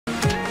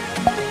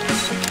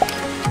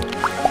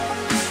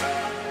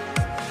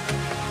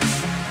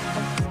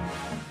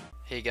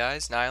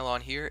guys,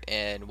 Nylon here,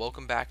 and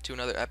welcome back to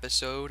another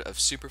episode of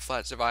Super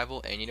Flat Survival.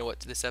 And you know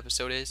what this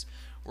episode is?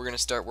 We're going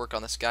to start work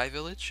on the Sky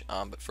Village,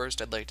 but first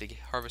I'd like to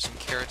harvest some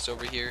carrots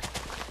over here.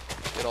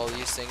 Get all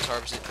these things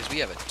harvested, because we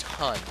have a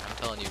ton. I'm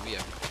telling you, we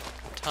have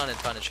a ton of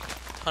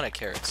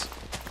carrots.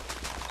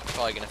 We're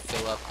probably going to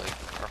fill up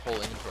like our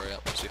whole inventory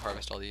up once we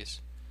harvest all these.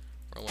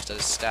 We're almost at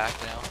a stack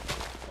now.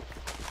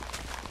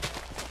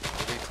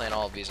 We'll replant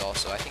all of these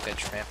also. I think I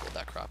trampled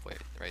that crop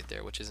right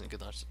there, which isn't good.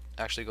 Let's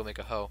actually go make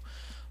a hoe.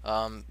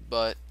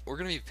 But we're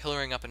going to be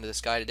pillaring up into the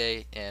sky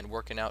today and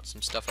working out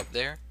some stuff up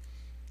there.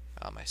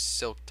 My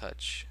silk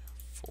touch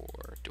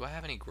for... Do I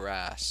have any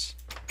grass?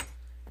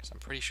 Because I'm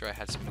pretty sure I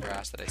had some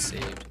grass that I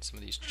saved in some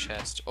of these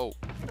chests. Oh!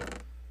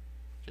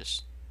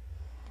 Just...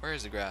 Where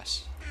is the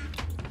grass?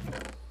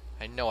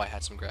 I know I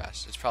had some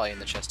grass. It's probably in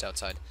the chest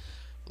outside.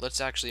 But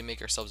let's actually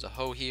make ourselves a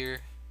hoe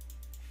here.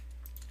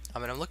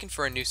 And I'm looking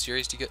for a new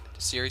series to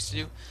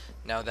do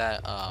now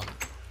that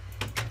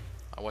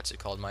what's it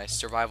called? My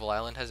survival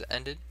island has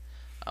ended.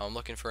 I'm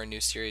looking for a new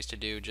series to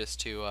do just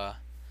to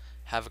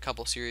have a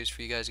couple series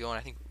for you guys going.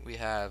 I think we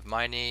have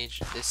Mine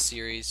Age. This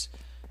series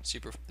is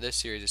super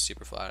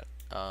flat.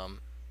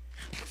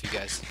 If you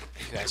guys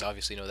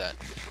obviously know that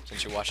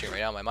since you're watching it right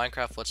now. My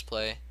Minecraft Let's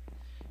Play.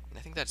 And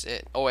I think that's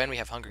it. Oh, and we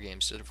have Hunger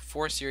Games. So there are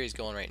 4 series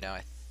going right now.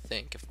 I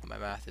think if my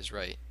math is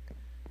right.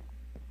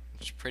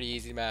 It's pretty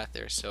easy math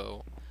there.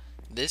 So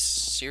this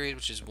series,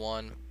 which is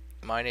 1,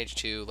 Mine Age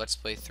 2, Let's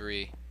Play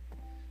 3.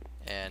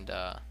 And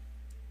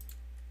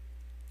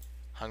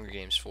Hunger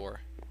Games 4.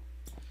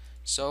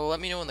 So let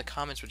me know in the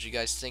comments what you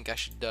guys think I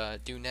should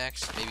do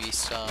next. Maybe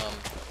some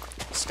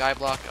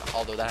Skyblock,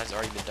 although that has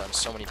already been done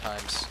so many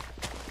times.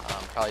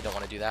 Probably don't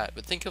want to do that.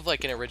 But think of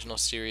like an original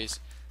series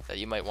that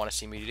you might want to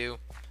see me do.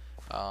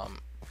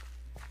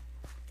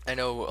 I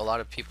know a lot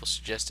of people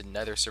suggested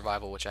Nether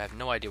Survival, which I have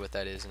no idea what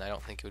that is, and I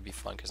don't think it would be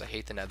fun because I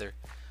hate the Nether.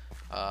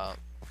 But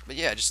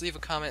yeah, just leave a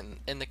comment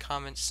in the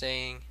comments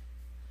saying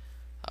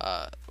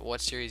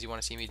what series you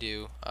want to see me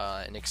do,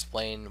 and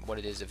explain what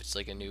it is if it's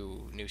like a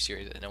new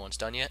series that no one's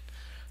done yet.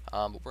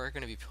 But we're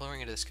going to be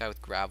pillaring into the sky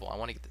with gravel. I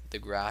want to get the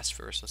grass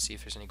first. Let's see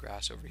if there's any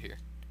grass over here.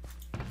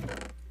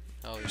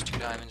 Oh, there's 2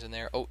 diamonds in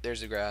there. Oh,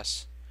 there's the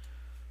grass.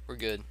 We're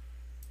good.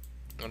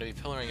 I'm going to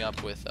be pillaring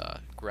up with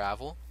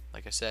gravel,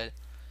 like I said.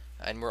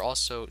 And we're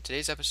also,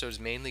 today's episode is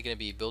mainly going to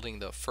be building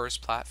the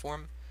first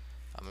platform.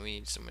 We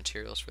need some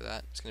materials for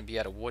that. It's going to be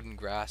out of wood and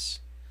grass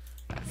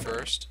at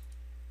first.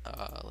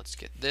 Let's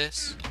get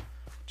this.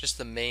 Just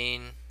the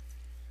main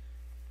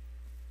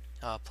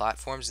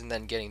platforms, and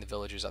then getting the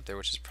villagers up there,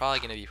 which is probably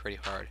going to be pretty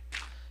hard.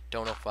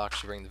 Don't know if we'll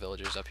actually bring the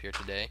villagers up here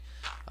today.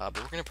 But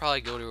we're going to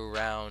probably go to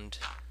around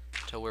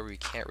to where we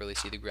can't really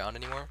see the ground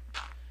anymore.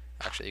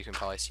 Actually, you can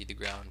probably see the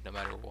ground no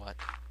matter what.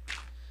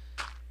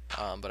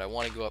 But I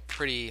want to go up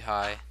pretty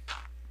high.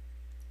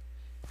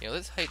 You know,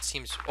 this height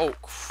seems... Oh,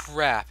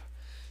 crap!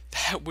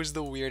 That was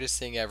the weirdest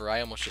thing ever.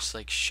 I almost just,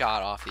 like,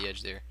 shot off the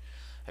edge there.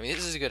 I mean,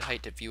 this is a good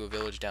height to view a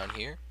village down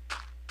here.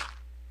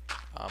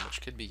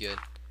 Which could be good.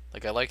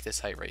 Like, I like this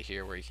height right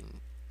here where you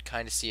can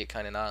kind of see it,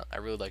 kind of not. I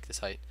really like this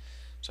height.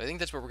 So I think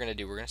that's what we're going to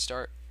do. We're going to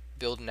start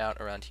building out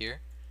around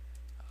here.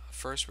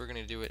 First, we're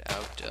going to do it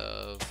out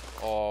of...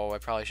 Oh, I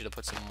probably should have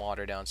put some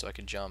water down so I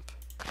could jump.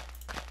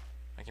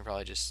 I can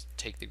probably just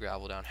take the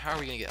gravel down. How are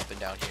we going to get up and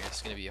down here?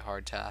 It's going to be a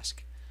hard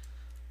task.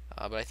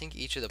 But I think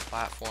each of the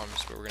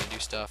platforms where we're going to do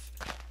stuff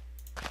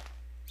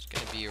is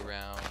going to be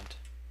around...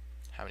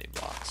 How many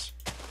blocks?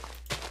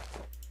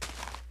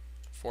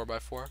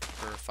 4x4 or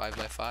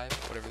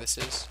 5x5, whatever this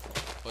is.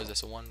 What is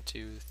this? A 1,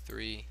 2,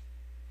 3,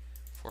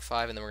 4,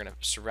 5, and then we're gonna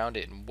surround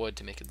it in wood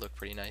to make it look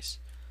pretty nice,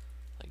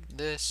 like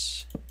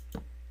this.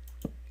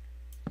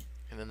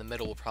 And then the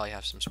middle will probably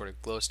have some sort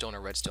of glowstone or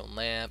redstone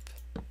lamp.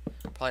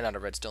 Probably not a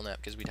redstone lamp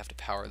because we'd have to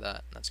power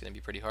that, and that's gonna be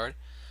pretty hard.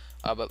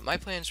 But my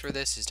plans for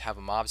this is to have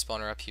a mob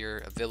spawner up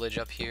here, a village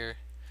up here,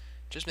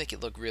 just make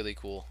it look really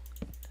cool.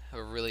 Have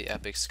a really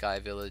epic sky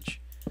village.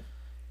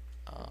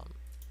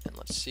 And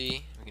let's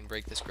see, we can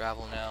break this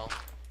gravel now.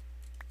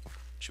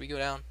 Should we go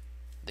down?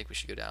 I think we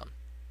should go down.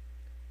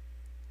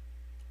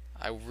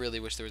 I really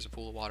wish there was a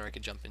pool of water I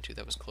could jump into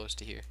that was close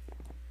to here.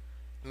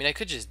 I mean, I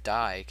could just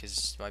die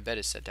because my bed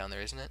is set down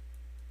there, isn't it?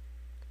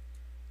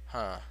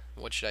 Huh,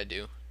 what should I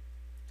do?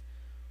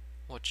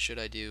 What should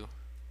I do?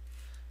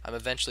 I'm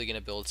eventually going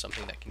to build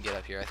something that can get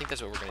up here. I think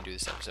that's what we're going to do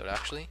this episode,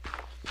 actually.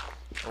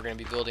 We're going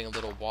to be building a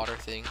little water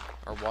thing,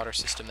 or water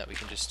system that we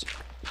can just,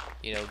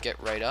 you know, get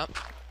right up.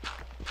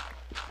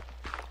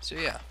 So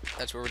yeah,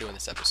 that's what we're doing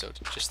this episode.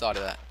 Just thought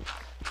of that.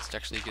 It's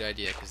actually a good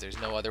idea because there's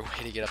no other way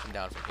to get up and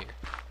down from here.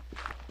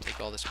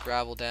 Take all this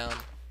gravel down.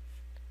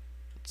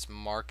 Let's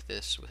mark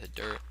this with a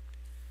dirt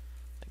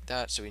like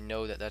that so we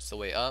know that that's the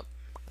way up.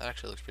 That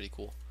actually looks pretty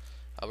cool.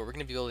 But we're going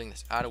to be building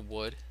this out of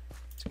wood.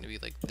 It's going to be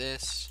like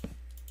this.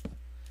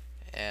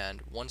 And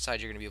one side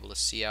you're going to be able to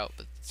see out,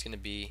 but it's going to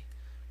be...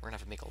 We're going to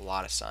have to make a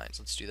lot of signs.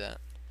 Let's do that.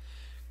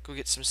 Go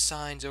get some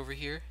signs over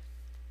here.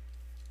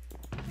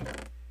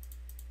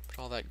 Put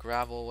all that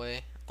gravel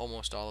away,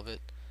 almost all of it.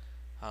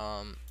 We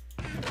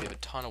have a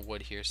ton of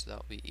wood here, so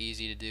that'll be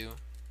easy to do.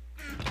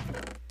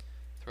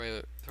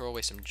 Throw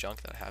away some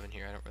junk that I have in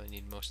here. I don't really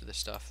need most of this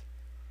stuff.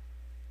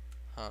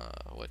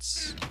 What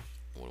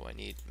do I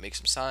need? Make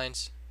some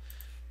signs.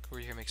 Go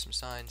over here, make some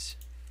signs.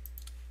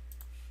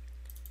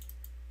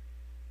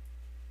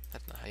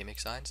 That's not how you make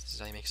signs. This is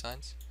how you make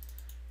signs.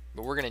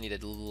 But we're gonna need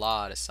a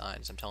lot of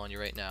signs, I'm telling you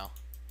right now.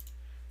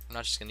 I'm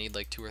not just gonna need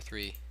like 2 or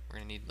 3. We're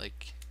gonna need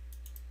like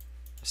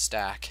a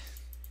stack.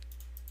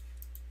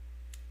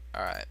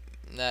 Alright,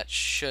 that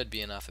should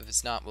be enough. If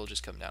it's not, we'll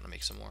just come down and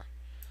make some more.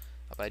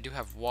 But I do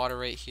have water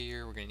right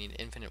here. We're gonna need an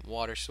infinite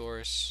water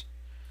source.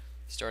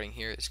 Starting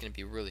here, it's gonna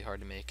be really hard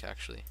to make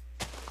actually.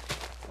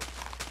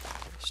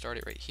 Start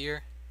it right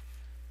here.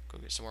 Go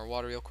get some more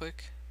water real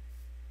quick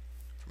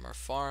from our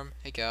farm.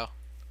 Hey cow,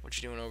 what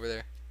you doing over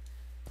there?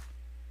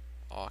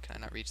 Oh, can I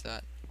not reach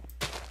that?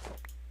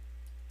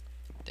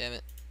 Damn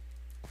it.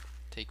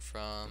 Take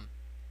from...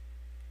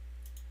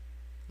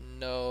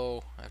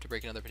 No, I have to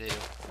break another potato.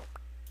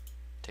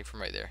 Take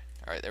from right there.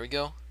 Alright, there we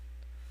go.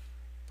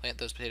 Plant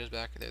those potatoes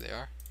back. There they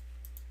are.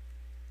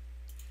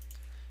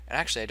 And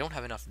actually, I don't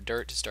have enough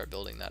dirt to start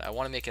building that. I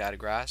want to make it out of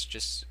grass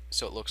just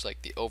so it looks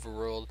like the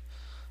overworld.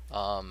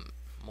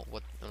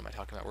 What am I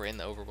talking about? We're in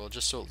the overworld,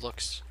 just so it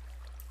looks...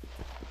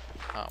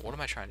 what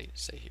am I trying to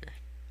say here?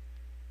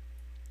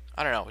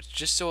 I don't know. It's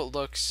just so it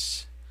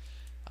looks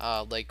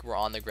like we're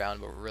on the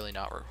ground, but we're really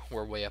not.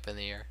 We're way up in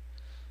the air.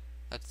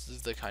 That's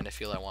the kind of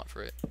feel I want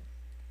for it.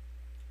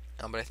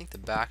 But I think the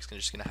back's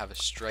just gonna have a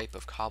stripe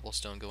of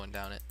cobblestone going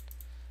down it,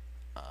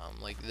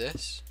 like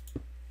this.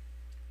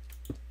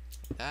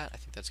 Like that. I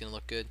think that's gonna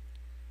look good.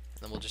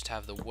 And then we'll just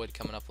have the wood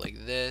coming up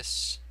like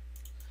this.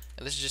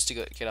 And this is just to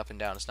get up and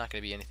down. It's not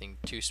gonna be anything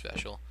too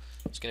special.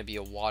 It's gonna be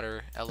a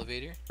water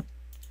elevator.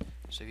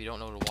 So if you don't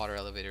know what a water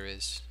elevator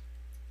is,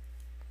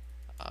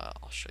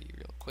 I'll show you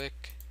real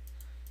quick.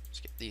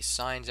 Let's get these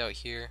signs out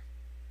here.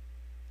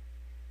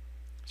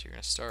 So you're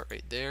gonna start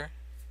right there.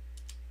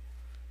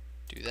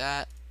 Do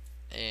that.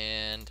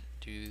 And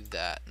do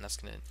that, and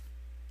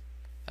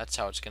that's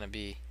how it's gonna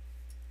be.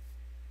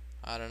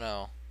 I don't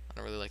know. I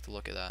don't really like the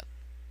look of that.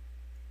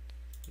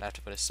 And I have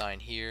to put a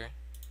sign here.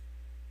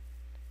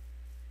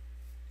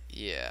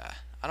 Yeah,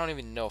 I don't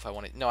even know if I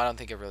want to. No, I don't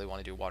think I really want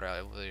to do water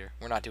elevator.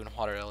 We're not doing a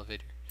water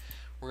elevator.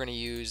 We're gonna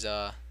use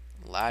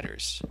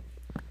ladders.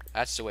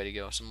 That's the way to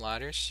go. Some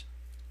ladders,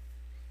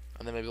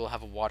 and then maybe we'll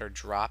have a water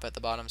drop at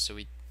the bottom. So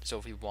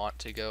if we want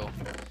to go,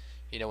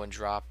 and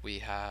drop, we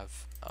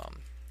have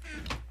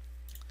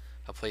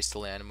a place to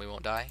land and we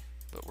won't die.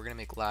 But we're gonna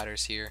make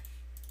ladders here.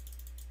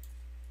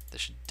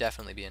 This should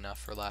definitely be enough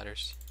for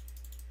ladders.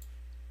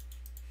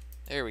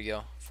 There we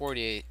go.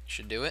 48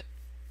 should do it.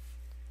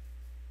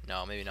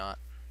 No, maybe not.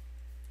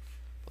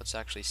 Let's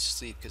actually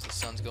sleep because the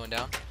sun's going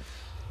down.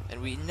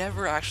 And we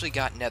never actually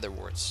got nether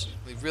warts.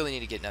 We really need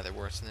to get nether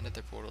warts, and the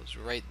nether portal is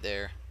right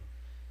there.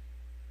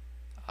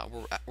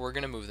 We're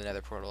gonna move the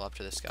nether portal up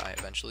to the sky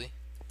eventually,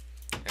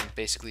 and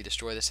basically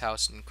destroy this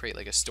house and create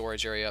like a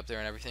storage area up there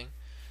and everything.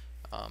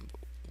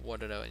 What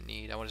did I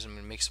need? I want to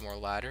make some more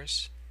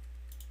ladders,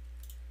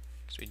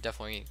 because we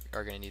definitely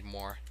are gonna need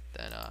more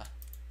than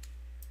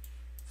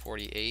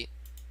 48.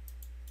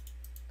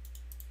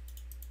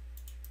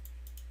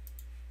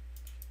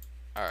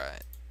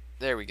 Alright,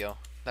 there we go.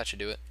 That should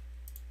do it.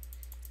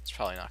 It's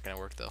probably not gonna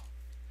work though.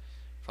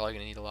 Probably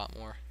gonna need a lot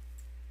more.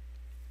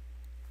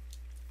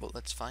 But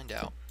let's find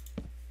out.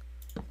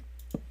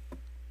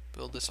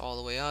 Build this all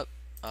the way up.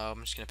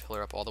 I'm just gonna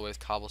pillar up all the way with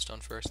cobblestone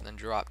first, and then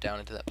drop down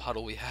into that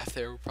puddle we have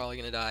there. We're probably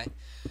gonna die,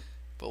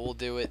 but we'll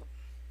do it.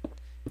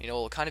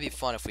 It'll kind of be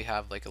fun if we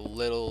have like a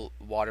little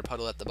water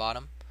puddle at the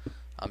bottom.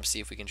 See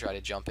if we can try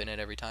to jump in it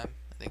every time.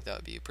 I think that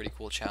would be a pretty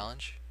cool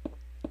challenge.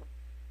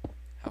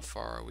 How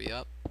far are we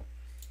up?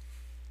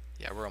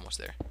 Yeah, we're almost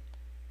there.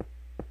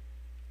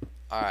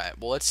 Alright,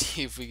 well, let's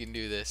see if we can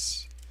do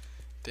this.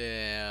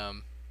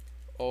 Damn.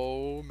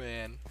 Oh,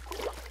 man.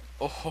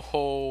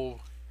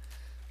 Oh,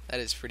 that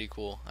is pretty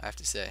cool, I have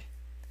to say.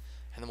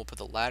 And then we'll put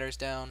the ladders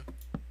down.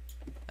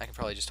 I can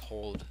probably just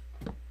hold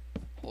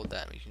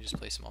that, and we can just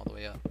place them all the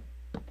way up.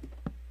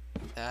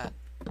 Like that.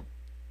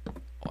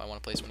 Oh, I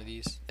want to place one of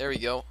these. There we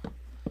go.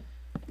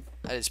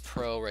 That is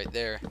pro right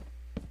there.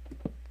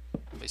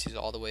 Place these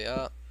all the way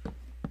up.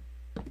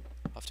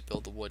 I'll have to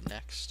build the wood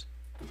next.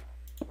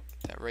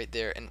 Get that right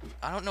there. And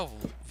I don't know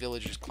if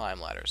villagers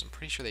climb ladders. I'm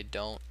pretty sure they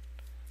don't.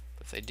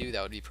 But if they do,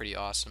 that would be pretty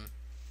awesome.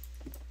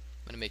 I'm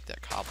going to make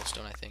that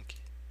cobblestone, I think.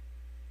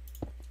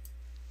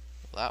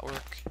 Will that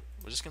work?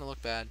 Was this going to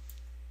look bad?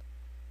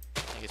 I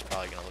think it's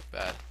probably going to look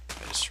bad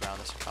if I just surround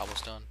this with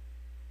cobblestone.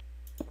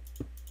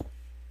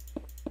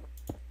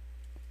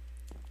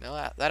 No,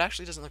 that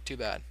actually doesn't look too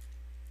bad.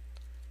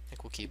 I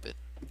think we'll keep it.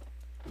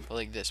 But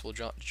like this, we'll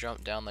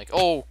jump down like...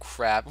 Oh,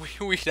 crap.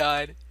 We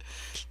died.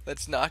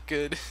 That's not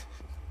good.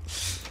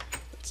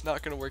 It's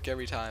not going to work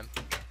every time.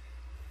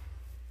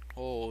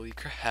 Holy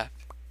crap.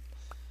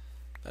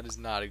 That is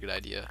not a good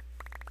idea.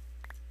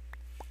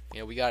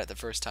 We got it the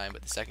first time,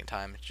 but the second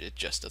time, it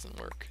just doesn't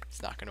work.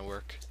 It's not going to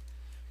work.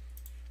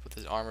 Put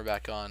this armor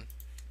back on.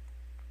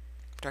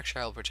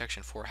 Projectile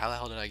protection 4. How the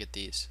hell did I get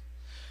these?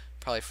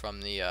 probably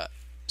from the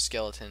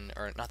skeleton,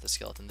 or not the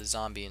skeleton, the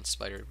zombie and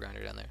spider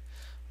grinder down there.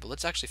 But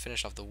let's actually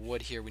finish off the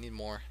wood here. We need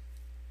more.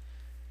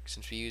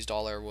 Since we used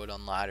all our wood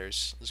on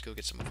ladders, let's go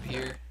get some over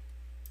here.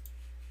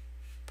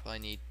 Probably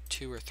need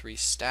 2 or 3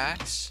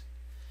 stacks.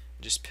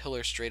 Just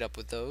pillar straight up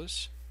with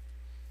those.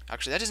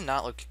 Actually, that does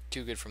not look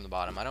too good from the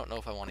bottom. I don't know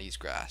if I want to use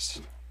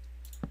grass.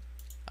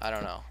 I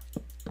don't know.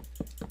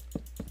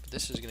 But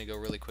this is going to go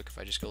really quick if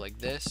I just go like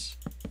this.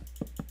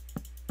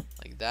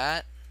 Like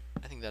that.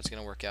 I think that's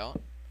going to work out.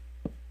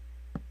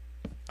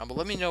 But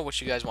let me know what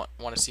you guys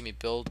want to see me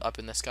build up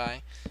in the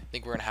sky. I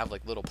think we're going to have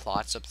like little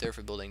plots up there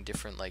for building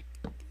different like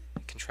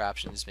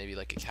contraptions. Maybe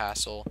like a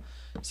castle,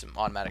 some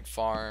automatic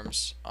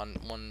farms on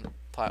one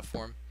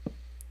platform.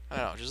 I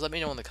don't know. Just let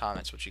me know in the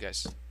comments what you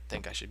guys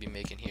think I should be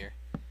making here.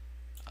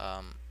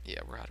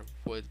 Yeah, we're out of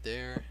wood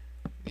there.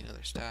 Need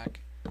another stack.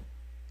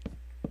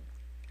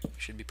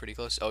 Should be pretty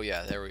close. Oh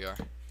yeah, there we are.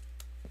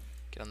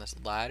 Get on this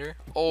ladder.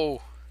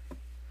 Oh,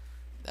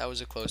 that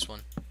was a close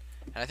one.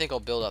 And I think I'll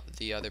build up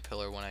the other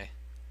pillar when I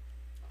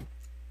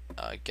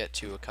get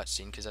to a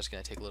cutscene, because that's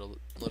going to take a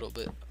little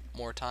bit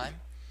more time.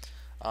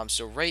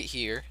 So right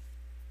here,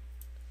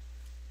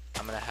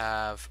 I'm going to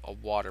have a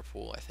water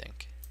pool, I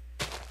think.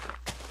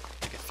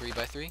 Like a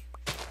 3x3.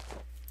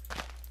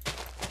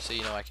 So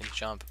you know I can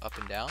jump up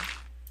and down.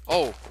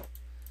 Oh!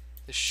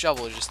 This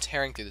shovel is just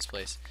tearing through this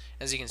place.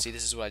 As you can see,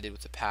 this is what I did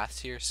with the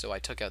paths here. So I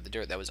took out the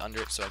dirt that was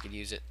under it so I could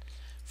use it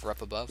for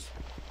up above.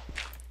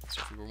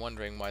 So if you were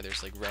wondering why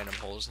there's like random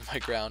holes in my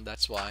ground,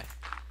 that's why.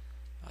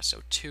 So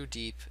 2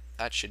 deep,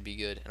 that should be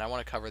good. And I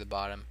want to cover the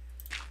bottom.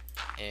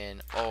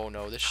 And oh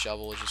no, this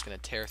shovel is just going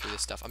to tear through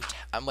this stuff.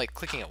 I'm like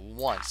clicking it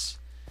once.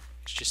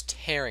 It's just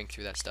tearing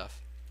through that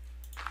stuff.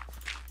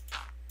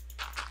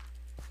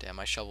 Damn,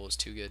 my shovel is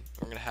too good.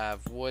 We're going to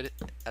have wood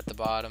at the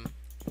bottom.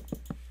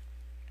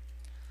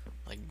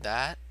 Like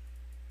that,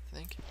 I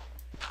think.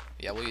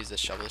 Yeah, we'll use this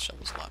shovel. This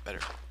shovel's a lot better.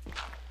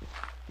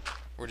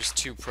 We're just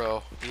too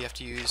pro. We have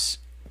to use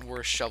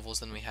worse shovels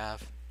than we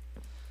have.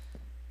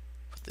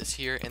 Put this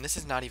here. And this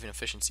is not even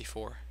efficiency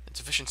 4. It's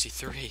efficiency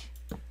 3.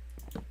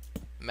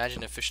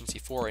 Imagine efficiency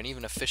 4 and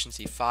even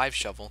efficiency 5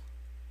 shovel.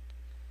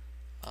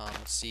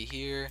 Let's see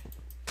here.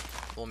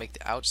 We'll make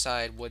the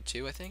outside wood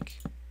too, I think.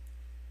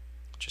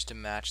 Just to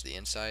match the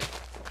inside.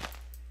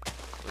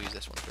 We'll use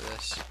this one for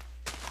this.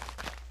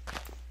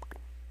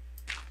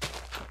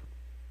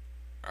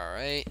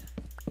 Alright.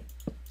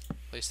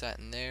 Place that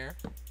in there.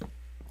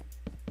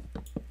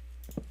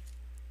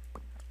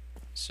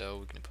 So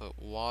we can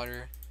put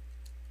water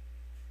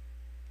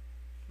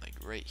like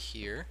right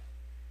here.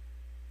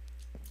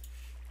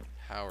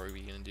 How are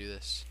we going to do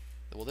this?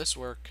 Will this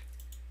work?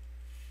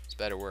 This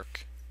better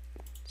work.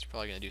 It's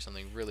probably going to do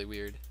something really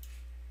weird.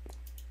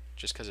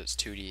 Just because it's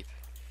too deep.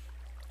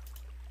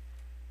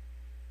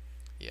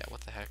 Yeah,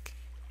 what the heck?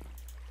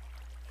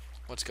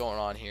 What's going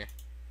on here?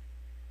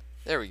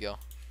 There we go.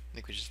 I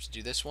think we just have to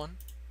do this one.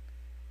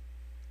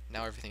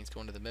 Now everything's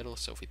going to the middle,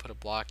 so if we put a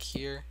block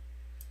here,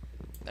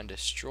 then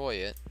destroy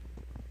it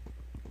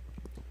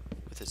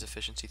with this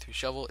efficiency 3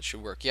 shovel, it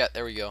should work. Yeah,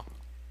 there we go.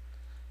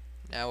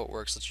 Now it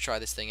works. Let's try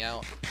this thing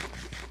out.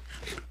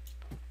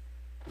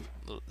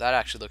 That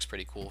actually looks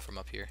pretty cool from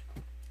up here.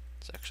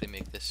 Let's actually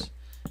make this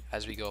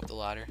as we go up the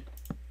ladder.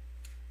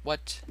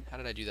 What? How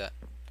did I do that?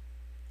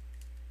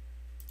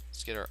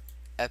 Let's get our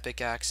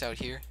epic axe out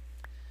here.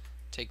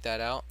 Take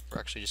that out. We're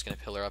actually just going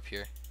to pillar up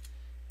here.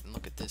 And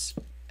look at this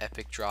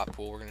epic drop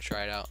pool. We're going to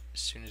try it out as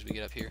soon as we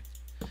get up here.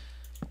 Well,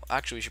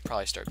 actually, we should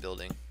probably start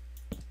building.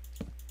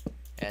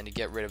 And to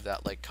get rid of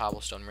that like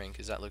cobblestone ring,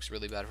 because that looks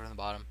really bad from the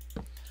bottom.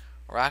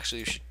 Or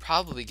actually, we should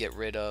probably get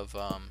rid of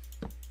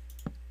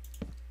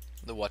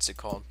the what's it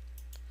called?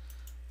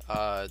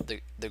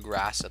 The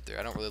grass up there.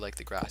 I don't really like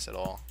the grass at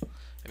all.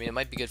 I mean, it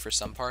might be good for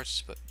some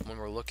parts, but when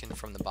we're looking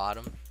from the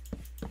bottom,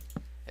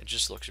 it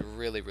just looks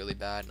really, really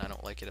bad, and I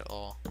don't like it at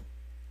all. I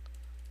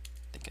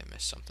think I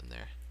missed something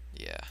there.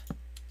 Yeah.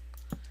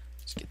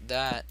 Let's get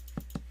that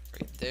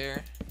right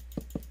there.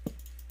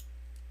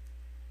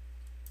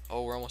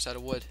 Oh, we're almost out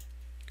of wood.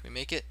 Can we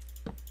make it?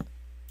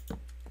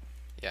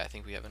 Yeah, I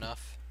think we have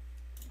enough.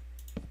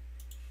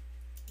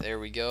 There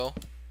we go.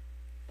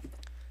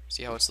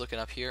 See how it's looking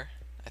up here?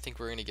 I think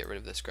we're going to get rid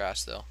of this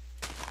grass, though.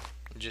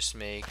 And just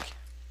make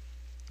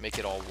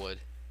it all wood.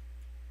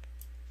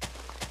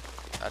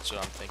 That's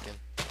what I'm thinking.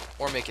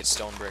 Or make it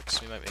stone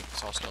bricks. We might make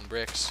this all stone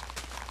bricks.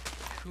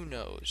 Who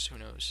knows? Who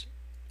knows?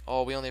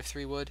 Oh, we only have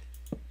 3 wood?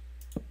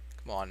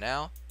 Come on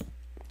now.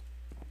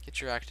 Get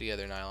your act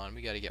together, Nylon.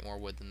 We got to get more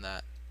wood than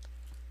that.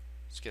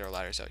 Let's get our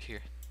ladders out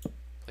here.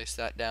 Place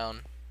that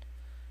down.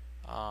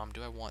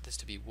 Do I want this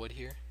to be wood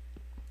here?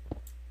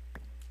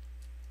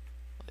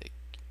 Like,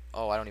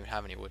 oh, I don't even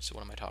have any wood, so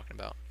what am I talking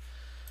about?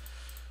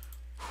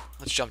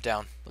 Let's jump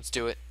down. Let's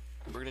do it.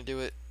 We're going to do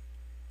it.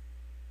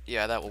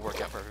 Yeah, that will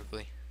work out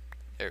perfectly.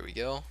 There we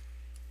go.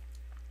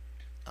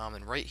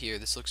 And right here,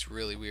 this looks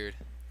really weird.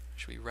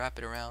 Should we wrap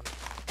it around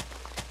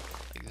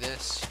like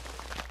this?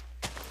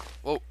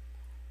 Whoa!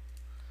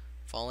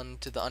 Falling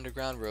into the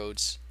underground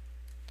roads.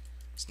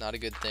 It's not a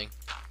good thing.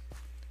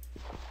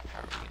 How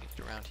are we going to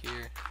around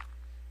here.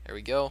 There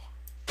we go.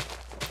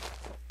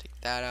 Take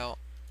that out.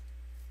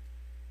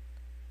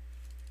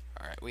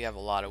 Alright, we have a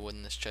lot of wood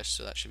in this chest,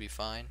 so that should be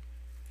fine.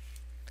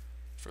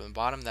 From the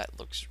bottom, that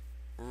looks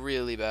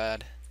really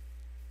bad.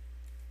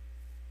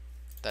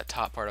 That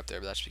top part up there,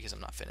 but that's because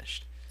I'm not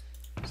finished.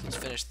 So let's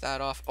finish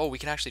that off. Oh, we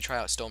can actually try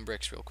out stone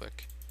bricks real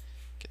quick.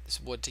 Get this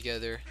wood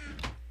together.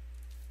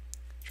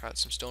 Try out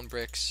some stone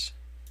bricks.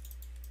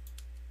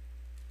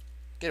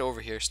 Get over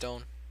here,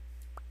 stone.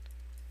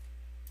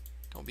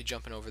 Don't be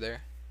jumping over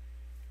there.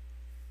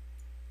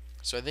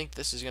 So I think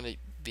this is going to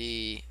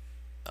be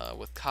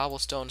with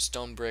cobblestone,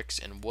 stone bricks,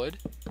 and wood.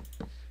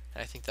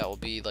 And I think that will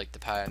be like the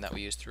pattern that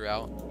we use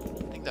throughout.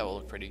 I think that will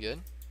look pretty good.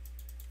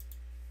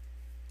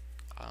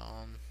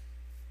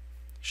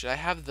 Should I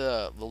have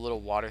the little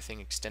water thing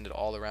extended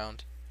all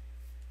around?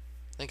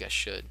 I think I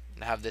should.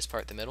 And have this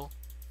part in the middle.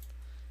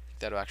 I think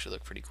that'll actually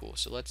look pretty cool.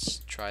 So let's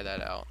try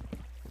that out.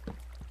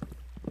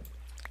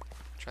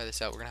 Try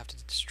this out. We're going to have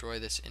to destroy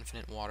this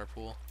infinite water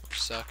pool,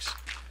 which sucks.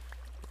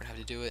 We're going to have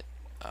to do it.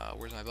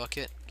 Where's my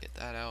bucket? Get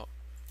that out.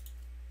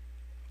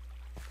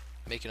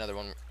 Make another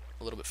one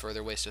a little bit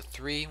further away. So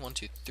 3, 1,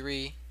 2,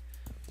 3.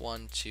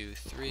 1, 2,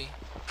 3.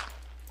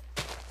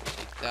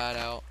 Take that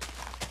out.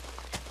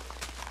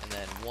 And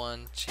then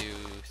 1, 2,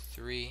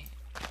 3.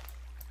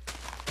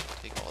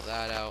 Take all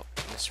that out.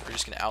 And we're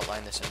just going to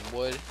outline this in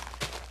wood.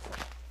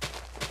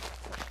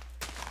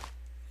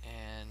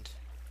 And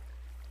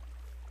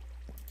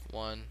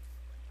 1,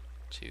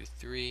 2,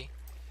 3.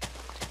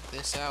 Take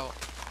this out.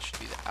 Should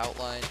be the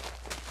outline.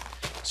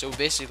 So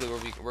basically,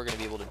 we're going to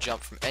be able to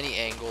jump from any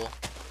angle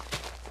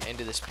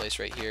into this place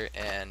right here,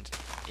 and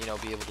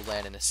be able to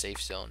land in a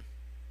safe zone.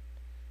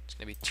 It's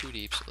going to be too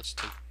deep, so let's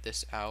take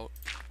this out.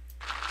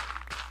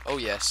 Oh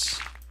yes,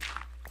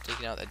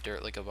 taking out that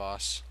dirt like a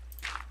boss.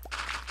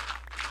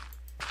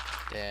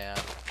 Damn.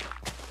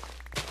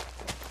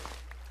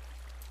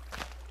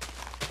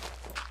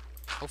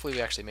 Hopefully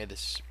we actually made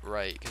this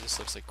right, because this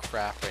looks like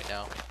crap right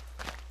now,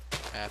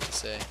 I have to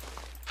say.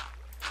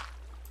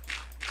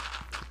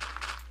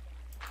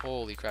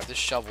 Holy crap, this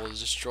shovel is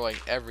destroying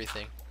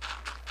everything.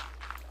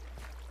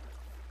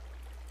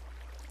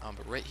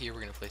 But right here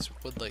we're going to place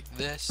wood like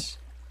this.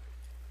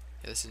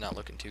 Yeah, this is not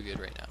looking too good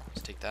right now.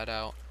 Let's take that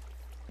out.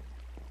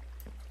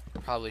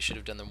 Probably should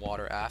have done the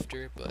water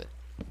after, but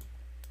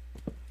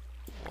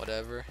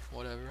whatever.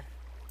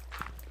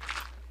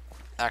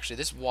 Actually,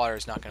 this water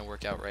is not going to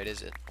work out right,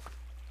 is it?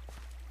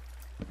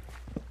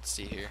 Let's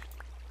see here.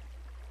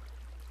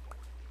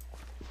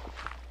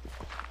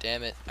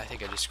 Damn it, I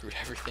think I just screwed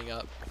everything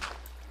up.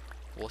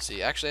 We'll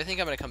see. Actually, I think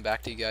I'm going to come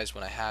back to you guys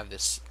when I have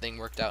this thing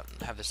worked out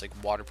and have this like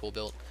water pool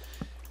built.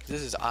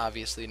 This is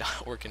obviously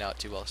not working out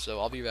too well, so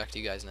I'll be back to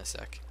you guys in a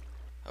sec.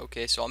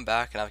 Okay, so I'm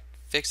back and I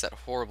fixed that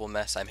horrible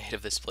mess I made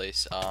of this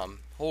place.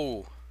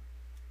 Oh,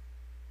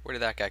 where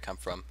did that guy come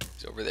from?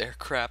 He's over there.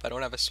 Crap, I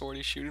don't have a sword.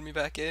 He's shooting me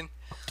back in.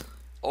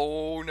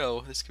 Oh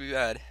no, this could be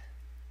bad.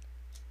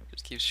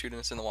 Just keeps shooting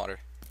us in the water.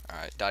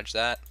 Alright, dodge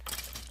that.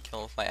 Kill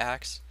him with my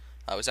axe.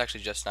 It was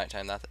actually just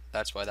nighttime.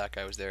 That's why that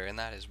guy was there, and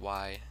that is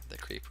why the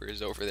creeper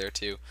is over there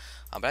too.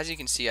 But as you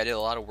can see, I did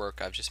a lot of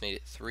work. I've just made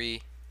it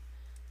 3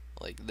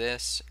 like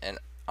this, and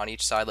on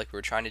each side like we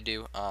were trying to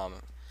do.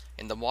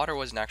 And the water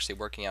wasn't actually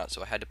working out,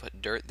 so I had to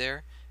put dirt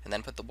there and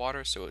then put the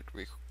water, so it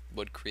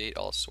would create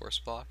all source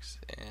blocks.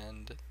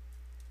 And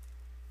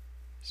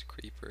this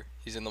creeper,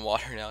 he's in the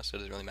water now, so it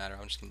doesn't really matter.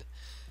 I'm just gonna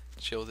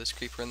chill this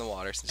creeper in the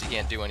water since he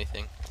can't do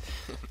anything.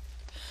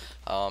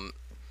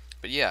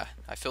 But yeah,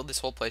 I filled this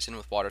whole place in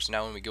with water, so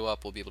now when we go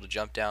up, we'll be able to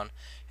jump down.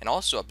 And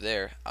also up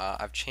there,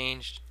 I've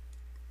changed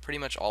pretty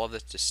much all of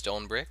this to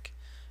stone brick.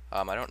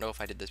 I don't know if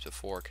I did this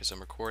before, because I'm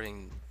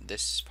recording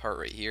this part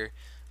right here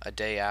a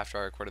day after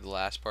I recorded the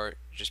last part,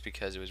 just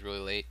because it was really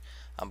late.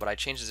 But I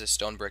changed this to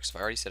stone bricks. If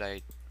I already said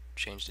I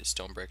changed it to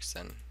stone bricks,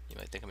 then you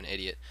might think I'm an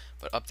idiot.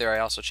 But up there I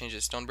also changed it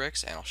to stone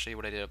bricks, and I'll show you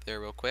what I did up there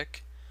real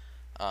quick.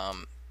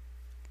 So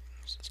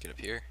let's get up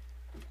here.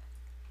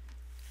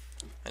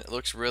 And it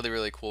looks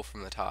really cool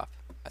from the top.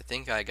 I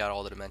think I got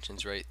all the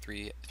dimensions right,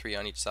 three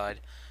on each side.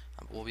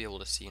 But we'll be able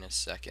to see in a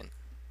second.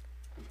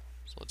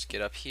 So let's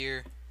get up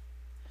here.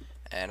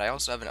 And I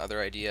also have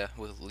another idea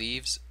with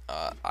leaves.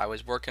 I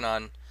was working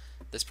on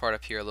this part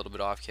up here a little bit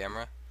off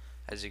camera.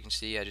 As you can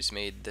see, I just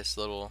made this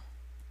little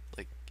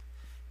like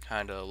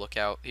kind of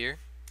lookout here.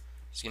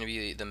 It's going to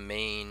be the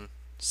main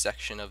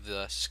section of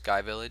the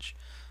Sky Village.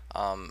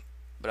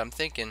 But I'm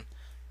thinking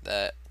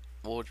that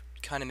we'll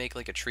kind of make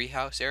like a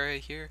treehouse area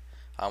here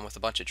with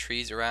a bunch of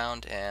trees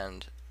around,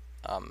 and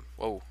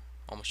whoa,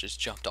 almost just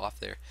jumped off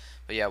there.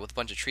 But yeah, with a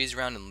bunch of trees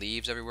around and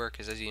leaves everywhere,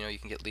 because as you know, you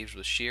can get leaves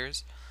with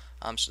shears.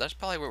 So that's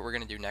probably what we're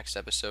going to do next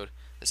episode.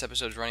 This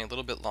episode is running a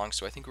little bit long,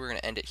 so I think we're going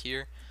to end it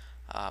here.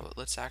 But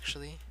let's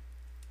actually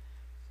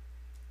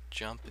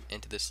jump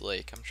into this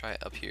lake. I'm going to try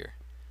it up here.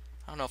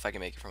 I don't know if I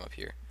can make it from up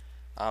here.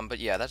 But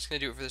yeah, that's going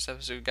to do it for this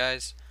episode,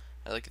 guys.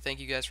 I'd like to thank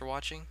you guys for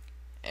watching,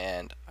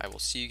 and I will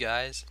see you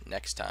guys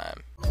next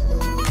time.